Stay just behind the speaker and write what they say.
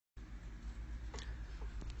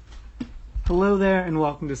Hello there, and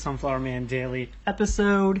welcome to Sunflower Man Daily,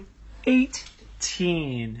 episode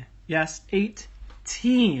 18. Yes,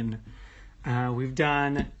 18. We've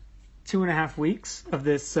done 2.5 weeks of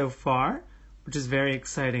this so far, which is very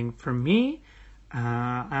exciting for me.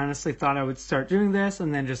 I honestly thought I would start doing this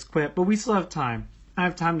and then just quit, but we still have time. I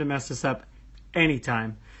have time to mess this up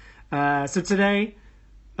anytime. So today,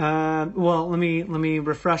 let me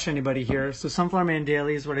refresh anybody here. So Sunflower Man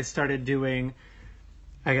Daily is what I started doing,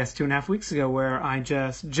 I guess 2.5 weeks ago, where I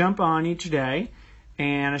just jump on each day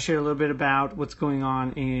and I share a little bit about what's going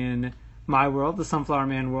on in my world, the Sunflower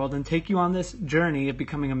Man world, and take you on this journey of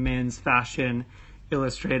becoming a men's fashion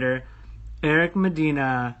illustrator. Eric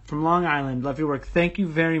Medina from Long Island, love your work. Thank you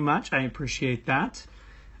very much. I appreciate that.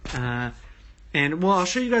 I'll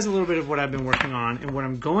show you guys a little bit of what I've been working on and what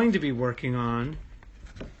I'm going to be working on.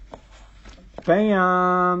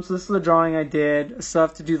 Bam! So this is the drawing I did. I still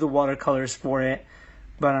have to do the watercolors for it,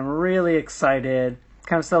 but I'm really excited.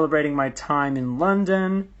 Kind of celebrating my time in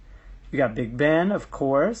London. We got Big Ben, of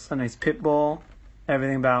course, a nice pit bull.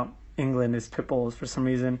 Everything about England is pit bulls for some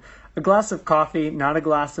reason. A glass of coffee, not a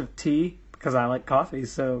glass of tea, because I like coffee,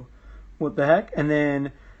 so what the heck? And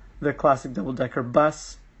then the classic double-decker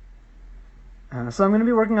bus. So I'm going to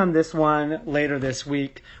be working on this one later this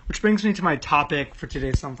week, which brings me to my topic for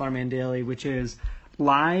today's Sunflower Man Daily, which is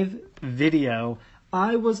live video.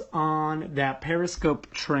 I was on that Periscope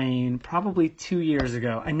train probably 2 years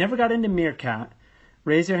ago. I never got into Meerkat.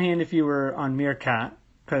 Raise your hand if you were on Meerkat,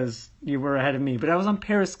 because you were ahead of me. But I was on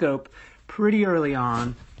Periscope pretty early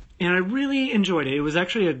on, and I really enjoyed it. It was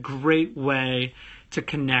actually a great way to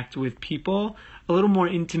connect with people a little more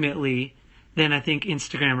intimately than I think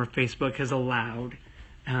Instagram or Facebook has allowed.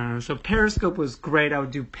 So Periscope was great. I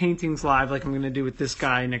would do paintings live like I'm going to do with this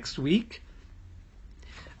guy next week.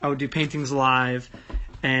 I would do paintings live,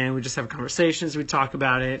 and we'd just have conversations. We'd talk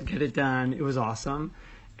about it, get it done. It was awesome.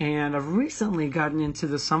 And I've recently gotten into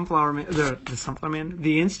the the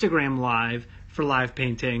Instagram Live for live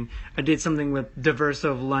painting. I did something with Diverso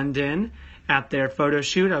of London at their photo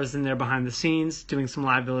shoot. I was in there behind the scenes doing some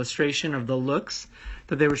live illustration of the looks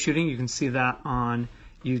that they were shooting. You can see that on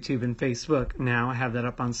YouTube and Facebook. Now I have that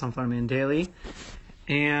up on Sunflower Man Daily.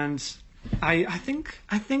 And I think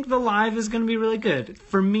the live is going to be really good.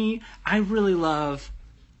 For me, I really love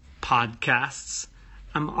podcasts.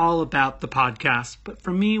 I'm all about the podcast. But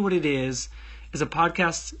for me, what it is a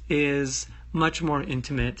podcast is much more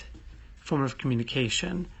intimate form of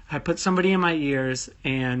communication. I put somebody in my ears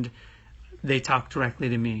and they talk directly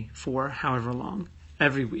to me for however long,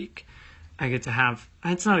 every week. I get to have,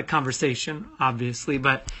 it's not a conversation, obviously,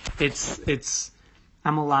 but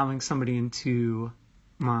I'm allowing somebody into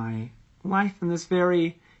my life in this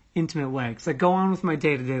very intimate way. Because I go on with my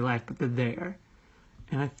day-to-day life, but they're there.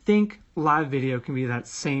 And I think live video can be that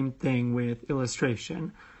same thing with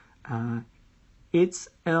illustration. It's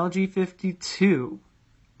LG52,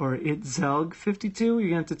 or it's Zelg52. You're going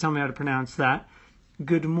to have to tell me how to pronounce that.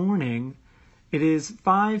 Good morning. It is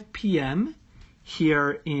 5 p.m.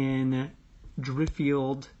 here in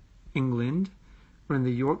Driffield, England. We're in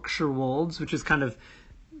the Yorkshire Wolds, which is kind of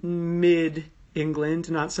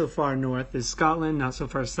mid-England, not so far north as Scotland, not so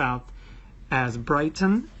far south as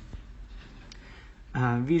Brighton.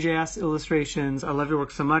 VJS Illustrations, I love your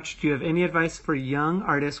work so much. Do you have any advice for young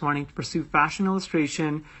artists wanting to pursue fashion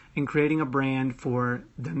illustration and creating a brand for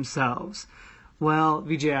themselves? Well,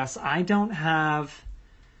 VJS, I don't have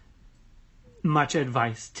much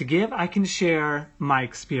advice to give. I can share my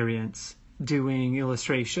experience doing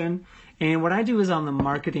illustration. And what I do is on the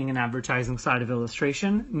marketing and advertising side of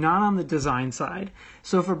illustration, not on the design side.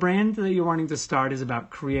 So if a brand that you're wanting to start is about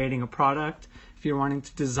creating a product, if you're wanting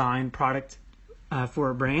to design product for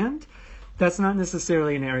a brand, that's not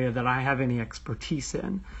necessarily an area that I have any expertise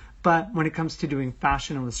in. But when it comes to doing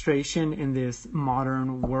fashion illustration in this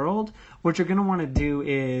modern world, what you're going to want to do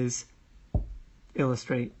is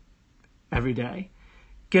illustrate every day.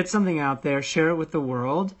 Get something out there, share it with the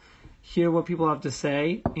world, hear what people have to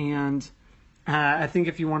say, and I think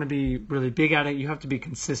if you want to be really big at it, you have to be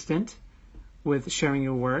consistent with sharing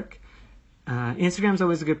your work. Instagram is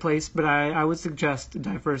always a good place, but I would suggest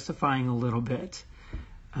diversifying a little bit,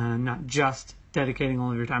 not just dedicating all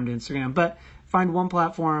of your time to Instagram, but find one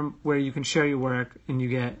platform where you can share your work and you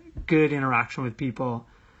get good interaction with people,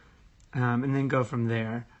 and then go from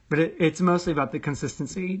there. But it's mostly about the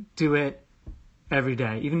consistency. Do it every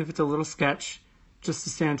day, even if it's a little sketch, just to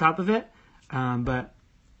stay on top of it.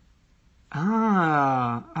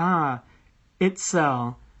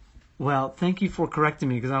 Itzel. Well, thank you for correcting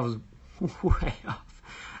me because I was way off.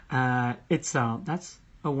 Itzel, that's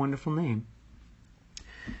a wonderful name.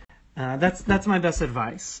 That's my best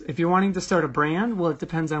advice. If you're wanting to start a brand, well, it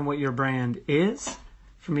depends on what your brand is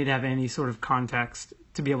for me to have any sort of context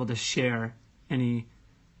to be able to share any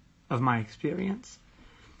of my experience.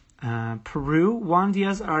 Peru, Juan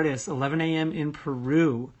Diaz Artist, 11 a.m. in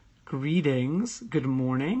Peru. Greetings. Good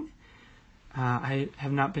morning. I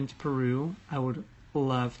have not been to Peru. I would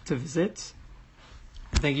love to visit.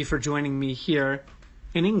 Thank you for joining me here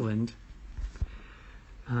in England.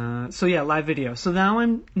 So yeah, live video. So now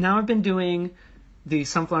I've been doing the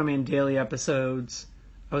Sunflower Man Daily episodes.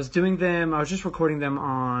 I was just recording them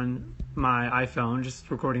on my iPhone, just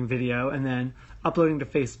recording video, and then uploading to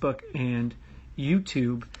Facebook and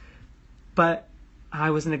YouTube. But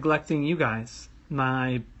I was neglecting you guys,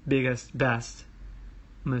 my biggest, best,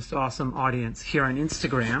 most awesome audience here on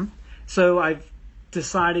Instagram. So I've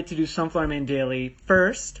decided to do Sunflower Man Daily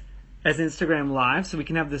first as Instagram Live, so we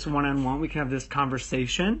can have this one-on-one, we can have this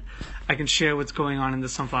conversation. I can share what's going on in the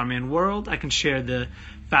Sunflower Man world. I can share the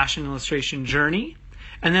fashion illustration journey,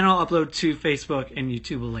 and then I'll upload to Facebook and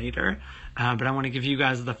YouTube later. But I want to give you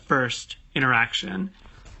guys the first interaction.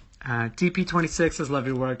 DP26 says, love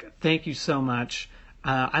your work. Thank you so much.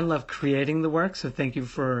 I love creating the work, so thank you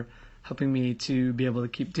for helping me to be able to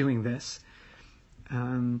keep doing this.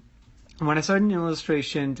 When I started in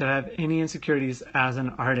illustration, did I have any insecurities as an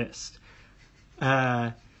artist?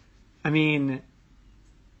 I mean,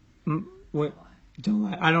 what? Don't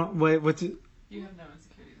lie. I don't. What's it? You have no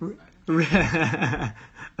insecurities as an artist.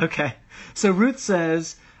 Okay. So Ruth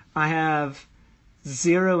says I have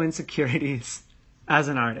 0 insecurities as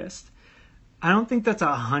an artist. I don't think that's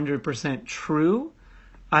 100% true.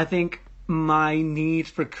 I think my need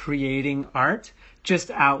for creating art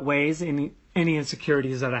just outweighs any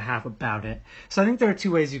insecurities that I have about it. So I think there are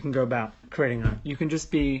 2 ways you can go about creating art. You can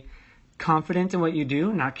just be confident in what you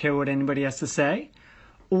do, not care what anybody has to say.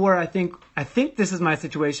 Or I think this is my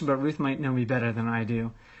situation, but Ruth might know me better than I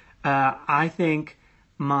do. I think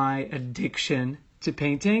my addiction to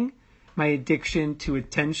painting, my addiction to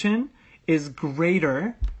attention is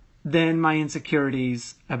greater than my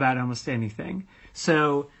insecurities about almost anything.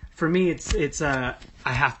 So for me, it's I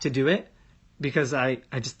have to do it. Because I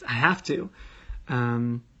have to.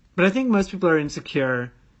 But I think most people are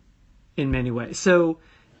insecure in many ways. So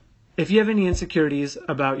if you have any insecurities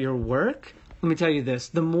about your work, let me tell you this.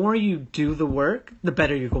 The more you do the work, the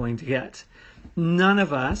better you're going to get. None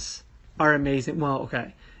of us are amazing. Well,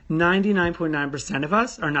 okay. 99.9% of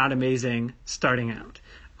us are not amazing starting out.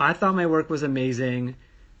 I thought my work was amazing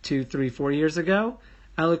 2, 3, 4 years ago.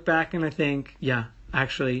 I look back and I think, yeah,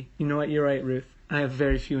 actually, you know what? You're right, Ruth. I have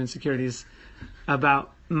very few insecurities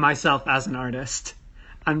about myself as an artist.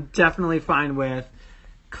 I'm definitely fine with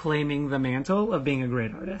claiming the mantle of being a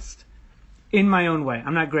great artist in my own way.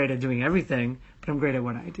 I'm not great at doing everything, but I'm great at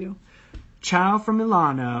what I do. Ciao from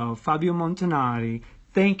Milano, Fabio Montanari.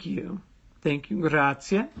 Thank you.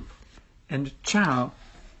 Grazie. And ciao.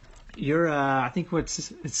 You're, I think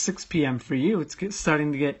it's 6 p.m. for you. It's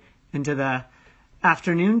starting to get into the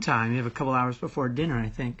afternoon time. You have a couple hours before dinner, I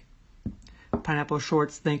think. Pineapple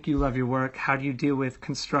Shorts, thank you, love your work. How do you deal with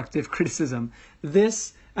constructive criticism?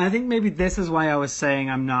 I think maybe this is why I was saying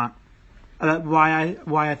I'm not, why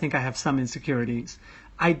I think I have some insecurities.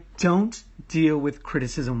 I don't deal with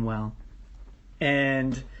criticism well.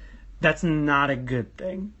 And that's not a good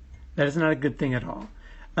thing. That is not a good thing at all.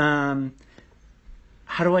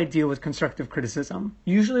 How do I deal with constructive criticism?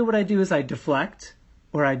 Usually what I do is I deflect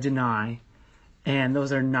or I deny. And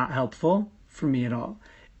those are not helpful for me at all.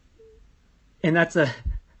 And that's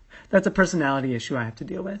a personality issue I have to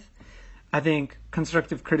deal with. I think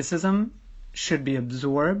constructive criticism should be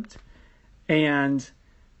absorbed and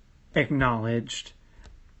acknowledged.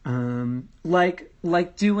 Like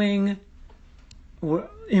doing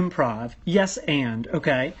improv. Yes, and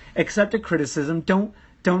okay. Accept a criticism.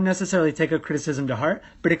 Don't necessarily take a criticism to heart,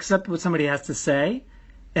 but accept what somebody has to say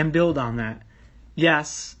and build on that.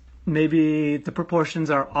 Yes, maybe the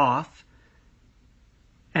proportions are off.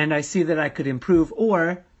 And I see that I could improve,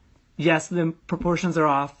 or, yes, the proportions are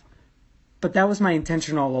off, but that was my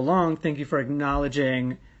intention all along. Thank you for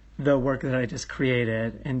acknowledging the work that I just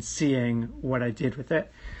created and seeing what I did with it.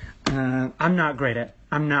 I'm not great at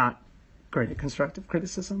constructive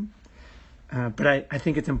criticism, but I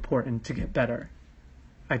think it's important to get better.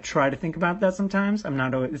 I try to think about that sometimes.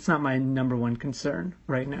 It's not my number one concern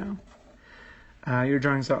right now. Your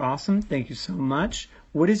drawings are awesome. Thank you so much.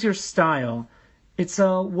 What is your style? It's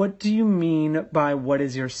what do you mean by what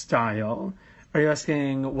is your style? Are you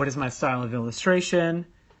asking what is my style of illustration?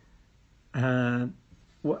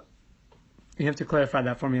 What you have to clarify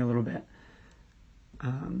that for me a little bit.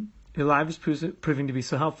 Your live is proving to be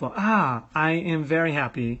so helpful. I am very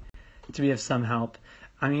happy to be of some help.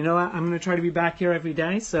 You know what? I'm going to try to be back here every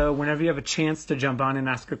day. So whenever you have a chance to jump on and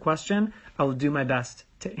ask a question, I will do my best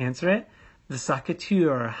to answer it. The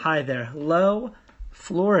Sacateur, hi there. Hello,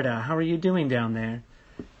 Florida. How are you doing down there?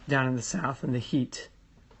 Down in the south in the heat.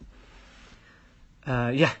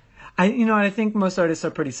 Yeah. I think most artists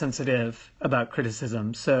are pretty sensitive about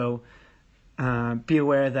criticism. So be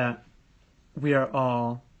aware that we are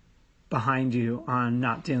all behind you on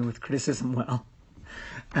not dealing with criticism well.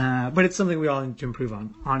 But it's something we all need to improve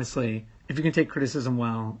on. Honestly, if you can take criticism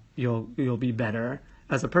well, you'll be better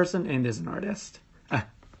as a person and as an artist.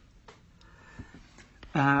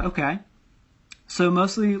 Okay. So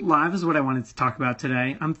mostly live is what I wanted to talk about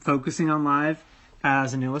today. I'm focusing on live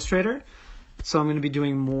as an illustrator. So I'm going to be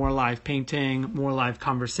doing more live painting, more live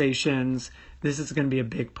conversations. This is going to be a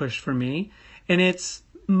big push for me. And it's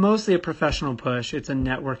mostly a professional push. It's a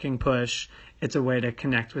networking push. It's a way to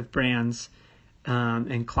connect with brands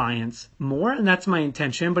and clients more. And that's my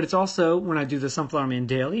intention. But it's also, when I do the Sunflower Man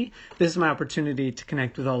Daily, this is my opportunity to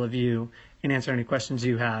connect with all of you and answer any questions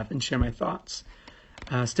you have and share my thoughts.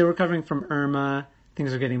 Still recovering from Irma.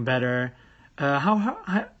 Things are getting better.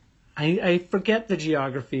 I forget the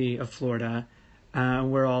geography of Florida,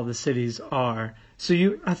 where all the cities are. So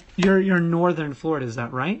you're northern Florida, is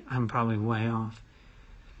that right? I'm probably way off.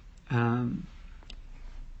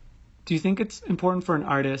 Do you think it's important for an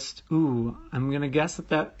artist? I'm going to guess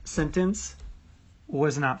that sentence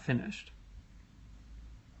was not finished.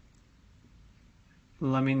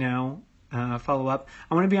 Let me know. Follow up.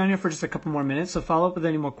 I want to be on here for just a couple more minutes, so follow up with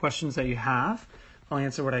any more questions that you have. I'll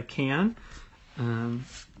answer what I can.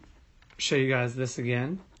 Show you guys this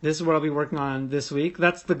again. This is what I'll be working on this week.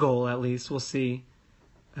 That's the goal, at least. We'll see.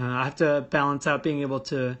 I have to balance out being able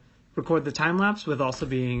to record the time lapse with also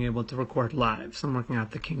being able to record live. So I'm working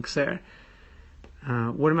out the kinks there.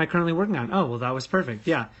 What am I currently working on? Oh, well, that was perfect.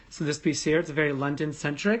 Yeah. So this piece here, it's a very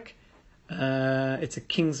London-centric. It's a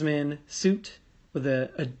Kingsman suit with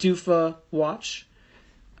a Dufa watch.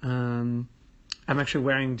 I'm actually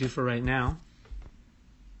wearing Dufa right now.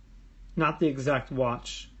 Not the exact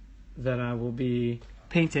watch that I will be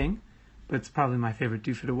painting, but it's probably my favorite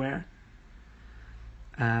Dufa to wear.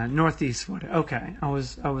 Northeast Florida. Okay, I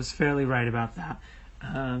was fairly right about that.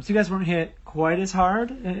 So you guys weren't hit quite as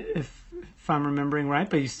hard, if I'm remembering right,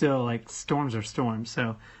 but you still, storms are storms.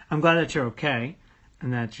 So I'm glad that you're okay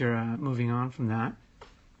and that you're moving on from that.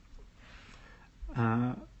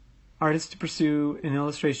 Artists to pursue an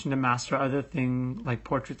illustration to master other thing like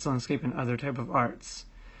portraits, landscape, and other type of arts.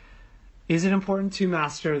 Is it important to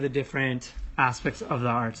master the different aspects of the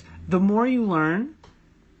arts? The more you learn,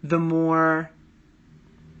 the more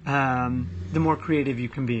creative you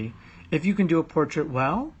can be. If you can do a portrait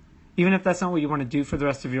well, even if that's not what you want to do for the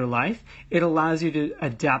rest of your life, it allows you to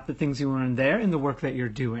adapt the things you learn there in the work that you're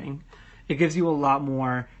doing. It gives you a lot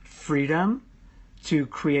more freedom to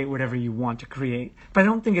create whatever you want to create. But I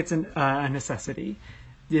don't think it's a necessity.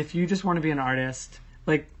 If you just want to be an artist,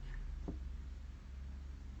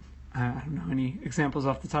 I don't know any examples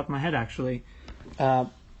off the top of my head, actually.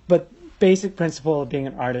 But basic principle of being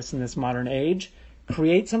an artist in this modern age,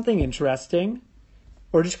 create something interesting,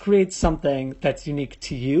 or just create something that's unique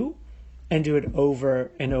to you and do it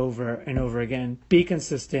over and over and over again. Be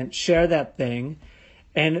consistent, share that thing,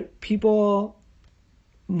 and people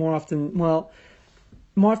more often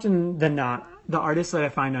than not, the artists that I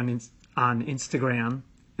find on Instagram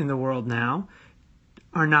in the world now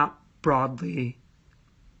are not broadly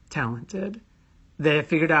talented. They have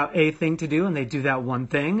figured out a thing to do and they do that one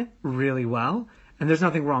thing really well, and there's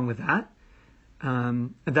nothing wrong with that.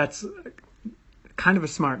 That's kind of a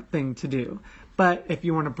smart thing to do. But if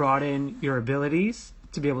you want to broaden your abilities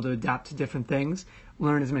to be able to adapt to different things,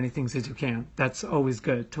 learn as many things as you can. That's always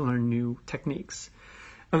good to learn new techniques.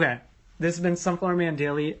 Okay, this has been Sunflower Man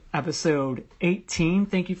Daily, episode 18.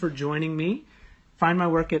 Thank you for joining me. Find my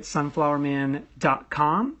work at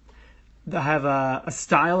sunflowerman.com. I have a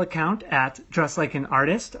style account at Dress Like an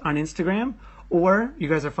Artist on Instagram, or you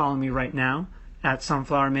guys are following me right now at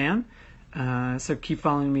Sunflower Man. So keep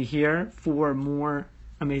following me here for more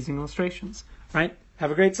amazing illustrations. All right,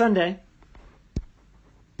 have a great Sunday.